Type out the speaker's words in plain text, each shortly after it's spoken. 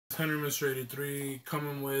Hunter Mr. 83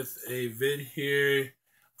 coming with a vid here.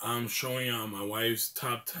 I'm showing y'all my wife's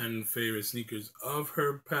top 10 favorite sneakers of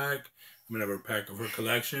her pack. I mean, of her pack, of her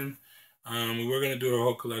collection. We were going to do her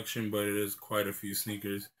whole collection, but it is quite a few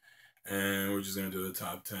sneakers. And we're just going to do the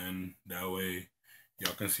top 10. That way,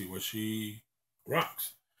 y'all can see what she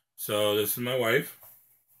rocks. So, this is my wife.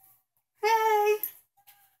 Hey!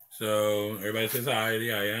 So, everybody says hi.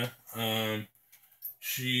 Yeah.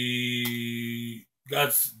 She's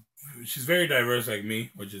very diverse like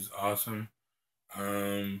me, which is awesome.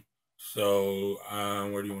 Where do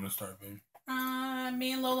you want to start, babe?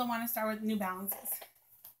 Me and Lola want to start with New Balances.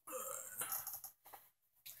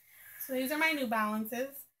 So these are my New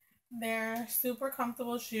Balances. They're super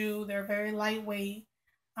comfortable shoe. They're very lightweight.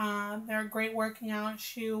 They're a great working out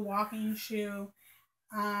shoe, walking shoe.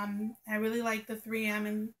 I really like the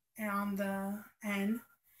 3M on the end.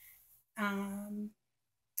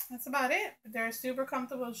 That's about it. They're a super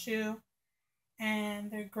comfortable shoe,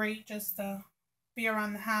 and they're great just to be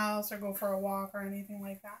around the house or go for a walk or anything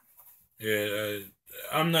like that. Yeah,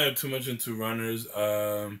 I'm not too much into runners.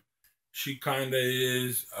 She kind of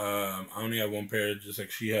is. I only have one pair, just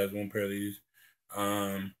like she has one pair of these.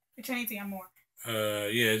 Which I need to get more. Yeah,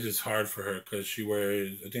 it's just hard for her because she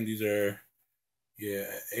wears, I think these are,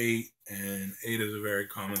 8, and 8 is a very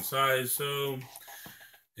common size, so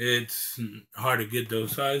it's hard to get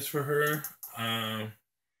those size for her.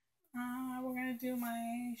 We're gonna do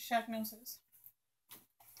my chef noses.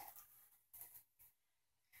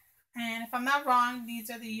 And if I'm not wrong, these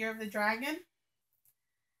are the Year of the Dragon.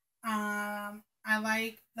 I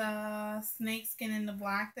like the snake skin in the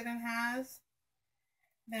black that it has.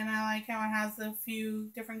 Then I like how it has a few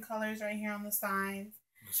different colors right here on the sides.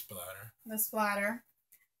 The splatter.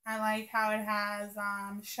 I like how it has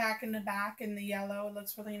shack in the back in the yellow. It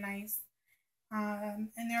looks really nice. And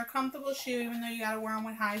they're a comfortable shoe, even though you gotta wear them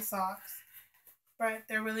with high socks. But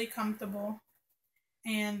they're really comfortable.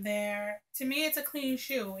 And to me, it's a clean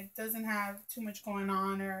shoe. It doesn't have too much going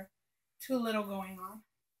on or too little going on.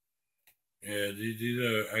 Yeah, these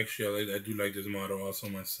are actually, I do like this model also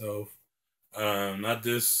myself. Not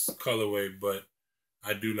this colorway, but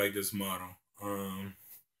I do like this model.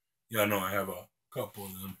 Y'all know I have a couple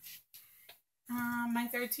of them. My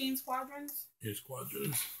 13 squadrons. Here's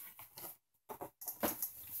squadrons.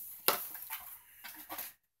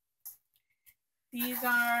 These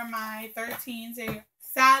are my 13s.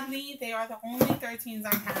 Sadly, they are the only 13s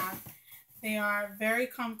I have. They are very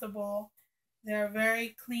comfortable. They're a very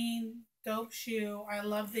clean, dope shoe. I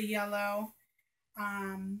love the yellow.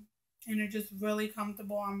 And they're just really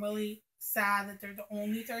comfortable. I'm really sad that they're the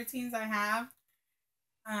only 13s I have.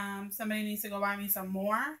 Somebody needs to go buy me some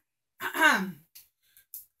more. But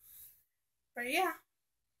yeah.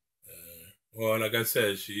 Well, like I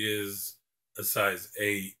said, she is a size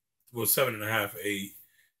 8. Well, 7.5, 8.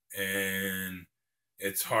 And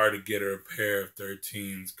it's hard to get her a pair of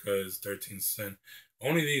 13s because 13 cents.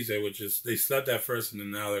 Only these, they slept at first and then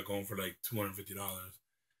now they're going for like $250,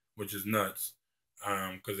 which is nuts.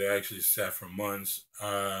 Because they actually sat for months.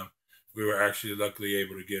 We were actually luckily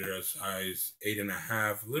able to get her a size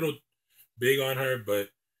 8.5. A little big on her,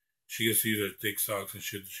 but she can see her thick socks and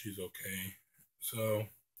shit. She's okay. So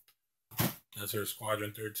that's her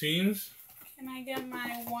Squadron 13s. Can I get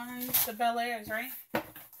my ones, the Bel Airs, right?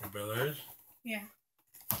 The Bel Airs? Yeah.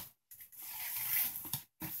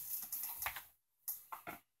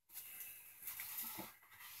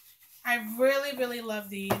 I really, really love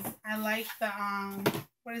these. I like the,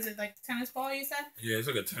 what is it, like tennis ball you said? Yeah, it's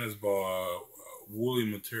like a tennis ball, woolly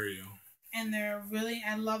material. And they're really,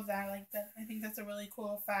 I love that. I think that's a really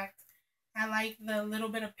cool effect. I like the little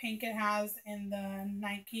bit of pink it has in the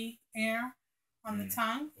Nike Air on the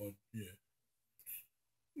tongue. Well, yeah.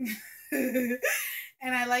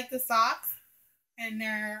 And I like the socks. And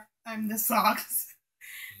the socks.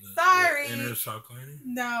 Sorry. The inner sock lining?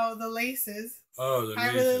 No, the laces. Oh, the laces.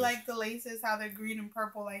 I really like the laces, how they're green and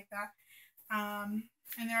purple like that. And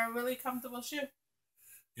they're a really comfortable shoe.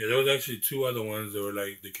 Yeah, there was actually 2 other ones that were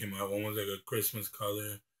like, they came out. One was like a Christmas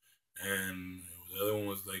color, and the other one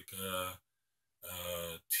was like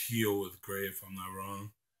teal with gray, if I'm not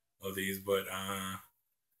wrong, of these. But I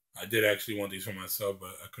did actually want these for myself,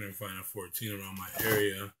 but I couldn't find a 14 around my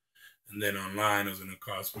area. And then online, it was going to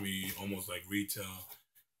cost me almost like retail.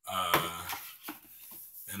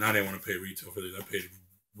 And I didn't want to pay retail for these. I paid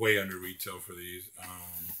way under retail for these.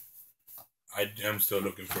 I am still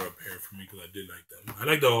looking for a pair for me because I did like them. I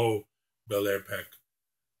like the whole Bel Air pack.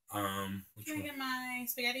 Can I get my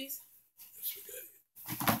spaghettis? Spaghetti.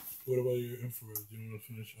 What about your infrared? Do you want to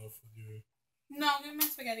finish off with your... No, get my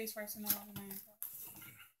spaghettis first and then I'll get my infrared.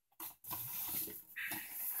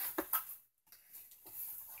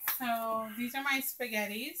 So these are my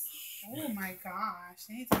spaghettis. Oh my gosh,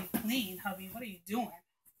 they need to be clean, hubby. What are you doing?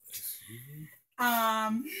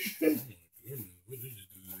 Oh my goodness, what did you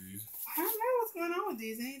do to these? I don't know what's going on with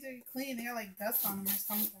these. They need to be clean. They got like dust on them or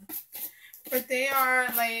something. But they are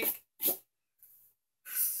like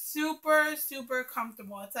super, super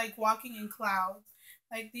comfortable. It's like walking in clouds.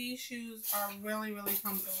 Like these shoes are really, really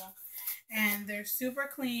comfortable. And they're super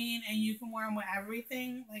clean and you can wear them with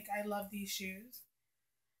everything. Like I love these shoes.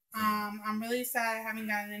 I'm really sad I haven't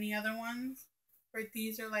gotten any other ones. But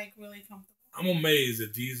these are like really comfortable. I'm amazed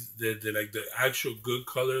that they're like the actual good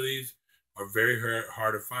color of these are very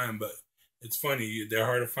hard to find, but it's funny, they're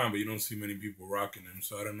hard to find, but you don't see many people rocking them.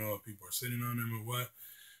 So I don't know if people are sitting on them or what.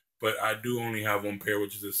 But I do only have one pair,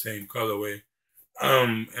 which is the same colorway.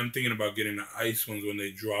 I'm thinking about getting the ice ones when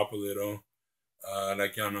they drop a little.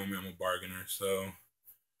 Like y'all know me, I'm a bargainer, so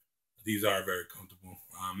these are very comfortable.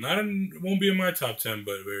 It won't be in my top 10,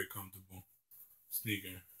 but very comfortable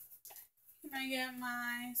sneaker. Can I get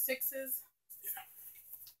my 6s?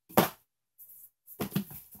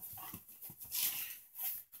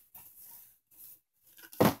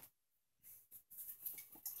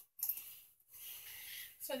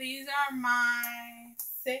 So these are my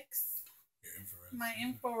 6. My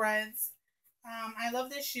infrareds. I love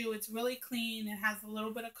this shoe. It's really clean. It has a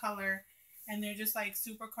little bit of color. And they're just like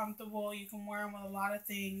super comfortable. You can wear them with a lot of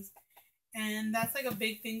things. And that's like a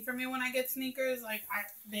big thing for me when I get sneakers. Like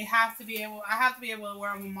I have to be able to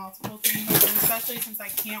wear them with multiple things. And especially since I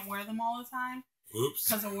can't wear them all the time. Oops.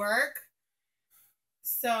 Because of work.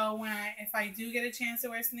 So if I do get a chance to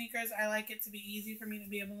wear sneakers, I like it to be easy for me to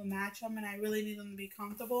be able to match them, and I really need them to be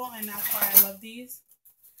comfortable, and that's why I love these.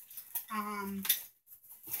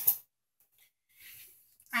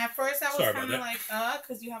 At first I was kind of like,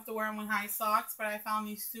 because you have to wear them with high socks, but I found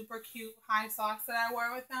these super cute high socks that I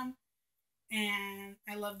wear with them, and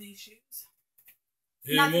I love these shoes.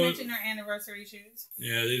 Yeah, not to mention their anniversary shoes.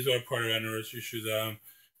 Yeah, these are part of anniversary shoes.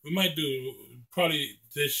 We might do probably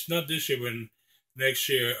not this year, but next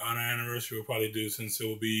year on our anniversary, we'll probably do, since it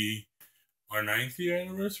will be our 9th year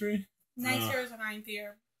anniversary. Next year is our 9th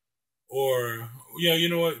year. Or, yeah, you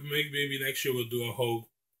know what? Maybe next year we'll do a whole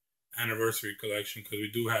anniversary collection, because we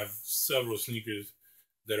do have several sneakers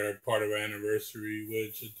that are part of our anniversary,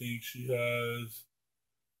 which I think she has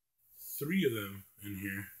 3 of them in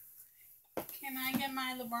here. Can I get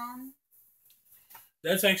my LeBron?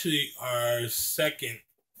 That's actually our second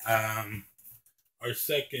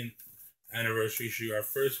anniversary shoe. Our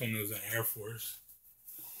first one was an Air Force,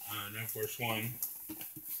 an Air Force One.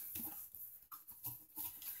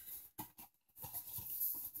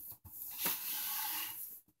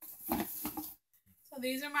 So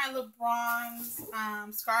these are my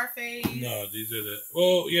LeBrons, Scarface. No, these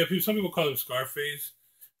are some people call them Scarface.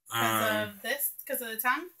 Because of the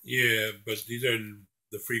tongue? Yeah, but these are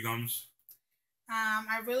the free gums.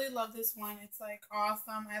 I really love this one. It's like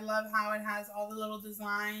awesome. I love how it has all the little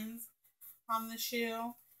designs on the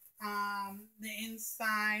shoe. The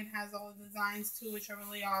inside has all the designs too, which are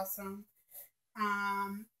really awesome.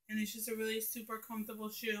 And it's just a really super comfortable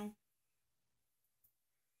shoe.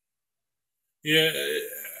 Yeah,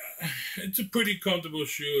 it's a pretty comfortable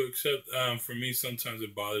shoe, except for me, sometimes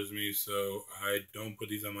it bothers me, so I don't put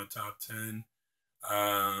these on my top 10.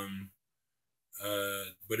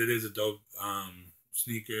 But it is a dope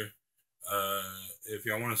sneaker. If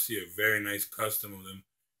y'all want to see a very nice custom of them,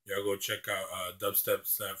 y'all go check out Dubstep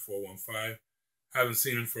Slap 415. Haven't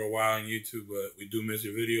seen him for a while on YouTube, but we do miss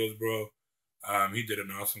your videos, bro. He did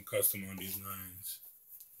an awesome custom on these 9s.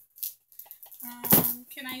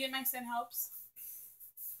 Can I get my Sin Helps?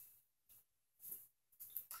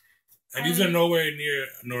 And these are nowhere near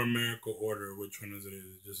numerical order. Which one is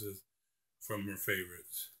it? This is from her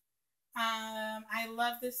favorites. I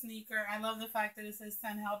love this sneaker. I love the fact that it says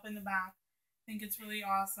Send Help in the back. I think it's really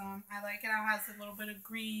awesome. I like it how it has a little bit of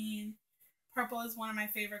green. Purple is one of my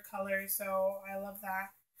favorite colors, so I love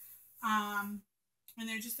that. And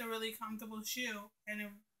they're just a really comfortable shoe. And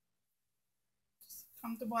it's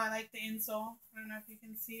comfortable. I like the insole. I don't know if you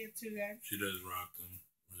can see it too, guys. She does rock them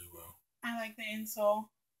really well. I like the insole.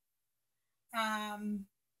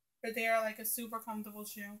 But they are like a super comfortable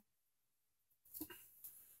shoe.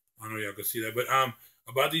 I don't know if y'all can see that. But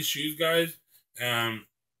about these shoes, guys,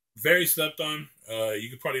 very slept on. You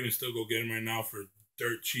could probably even still go get them right now for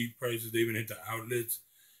dirt cheap prices. They even hit the outlets.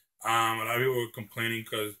 A lot of people were complaining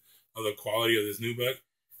because of the quality of this nubuck.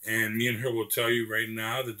 And me and her will tell you right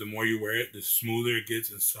now that the more you wear it, the smoother it gets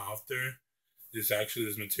and softer this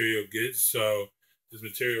material gets. So this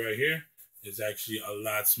material right here is actually a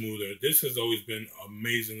lot smoother. This has always been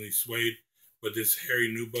amazingly suede, but this hairy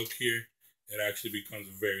nubuck here it actually becomes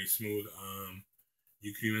very smooth.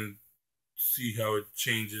 You can even see how it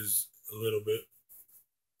changes a little bit.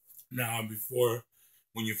 Now, before,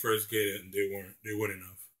 when you first get it, they weren't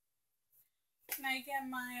enough. Can I get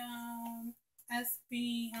my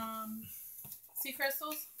SB sea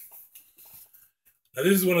crystals? Now,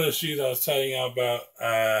 this is one of the shoes I was telling you about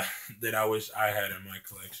that I wish I had in my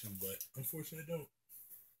collection, but unfortunately I don't.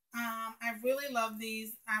 I really love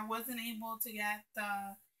these. I wasn't able to get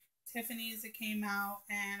the Tiffany's that came out,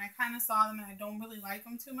 and I kind of saw them, and I don't really like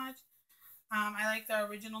them too much. I like the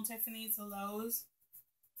original Tiffany's, the lows.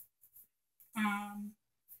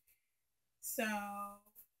 So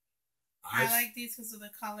I like these because of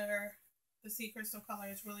the color. The sea crystal color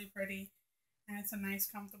is really pretty, and it's a nice,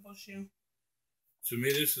 comfortable shoe. To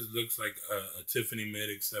me, this looks like a Tiffany mid,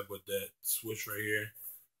 except with that swoosh right here.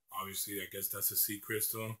 Obviously, I guess that's a sea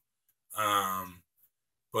crystal.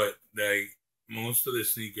 But like most of the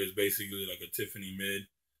sneakers, basically like a Tiffany mid.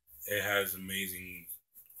 It has amazing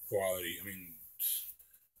quality. I mean,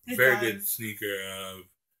 very good sneaker.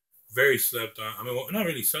 Very slept on. I mean, well, not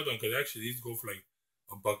really slept on because actually these go for like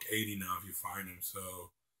 $180 now if you find them.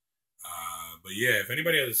 So, but yeah, if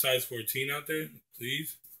anybody has a size 14 out there,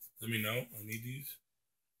 please let me know. I need these.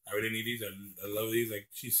 I really need these. I love these. Like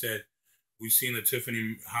she said, we've seen the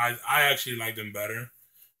Tiffany highs. I actually like them better,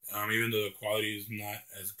 even though the quality is not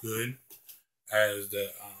as good as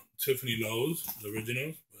the Tiffany lows, the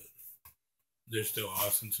originals. But they're still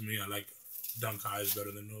awesome to me. I like Dunk Highs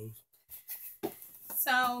better than those.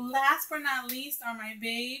 So last but not least are my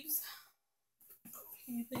babes.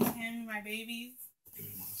 Can you please hand me my babies?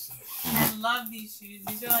 I love these shoes.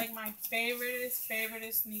 These are like my favorite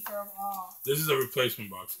sneaker of all. This is a replacement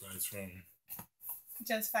box, guys, from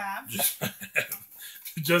Just Fab.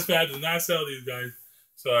 Just Fab does not sell these, guys.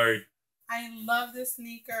 Sorry. I love this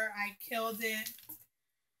sneaker. I killed it.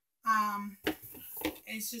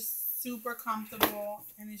 It's just super comfortable,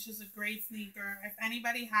 and it's just a great sneaker. If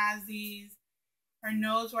anybody has these or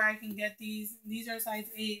knows where I can get these are size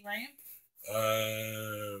 8, right?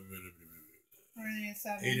 Or are they a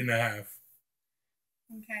 7? 8.5.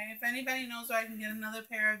 Okay, if anybody knows where I can get another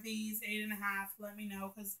pair of these 8.5, let me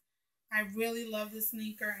know, because I really love this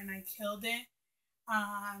sneaker and I killed it.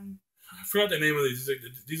 I forgot the name of these.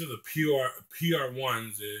 These are the PR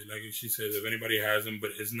ones. Like she says, if anybody has them,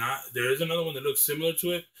 but it's not. There is another one that looks similar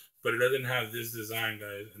to it, but it doesn't have this design,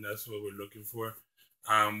 guys, and that's what we're looking for.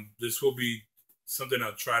 This will be something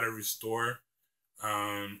I'll try to restore.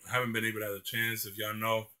 I haven't been able to have a chance. If y'all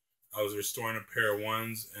know, I was restoring a pair of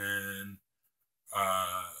ones, and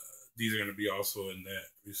these are going to be also in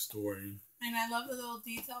that restoring. And I love the little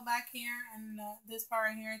detail back here, and this part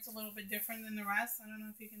right here, it's a little bit different than the rest. I don't know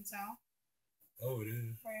if you can tell. Oh, it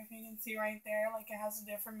is. Right, if you can see right there, like it has a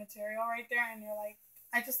different material right there, and you're like,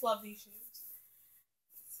 I just love these shoes.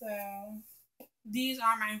 So these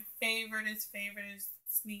are my favorite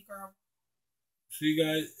sneaker. See,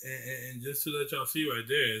 guys, and just to let y'all see right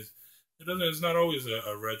there, it's not always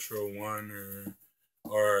a retro one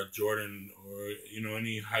or a Jordan or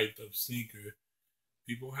any hyped up sneaker.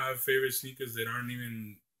 People have favorite sneakers that aren't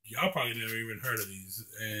even, y'all probably never even heard of these,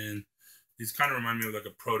 and these kind of remind me of like a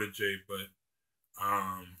Protege, but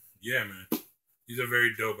yeah, man, these are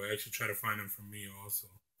very dope. I actually try to find them for me also,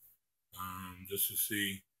 just to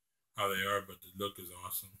see how they are, but the look is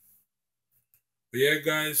awesome. But yeah,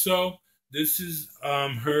 guys, so this is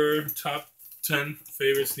her top 10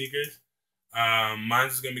 favorite sneakers.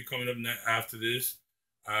 Mine's is gonna be coming up after this.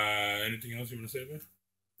 Anything else you want to say, man?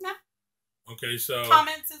 No. Okay, so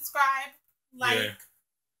comment, subscribe, like.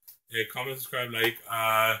 Yeah, comment, subscribe, like.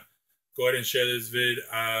 Go ahead and share this vid.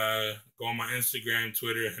 Go on my Instagram,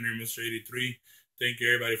 Twitter, HenryMr83. Thank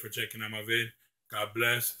you everybody for checking out my vid. God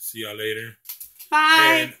bless. See y'all later.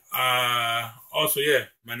 Bye. And also, yeah,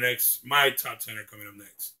 my top 10 are coming up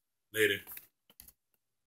next. Later.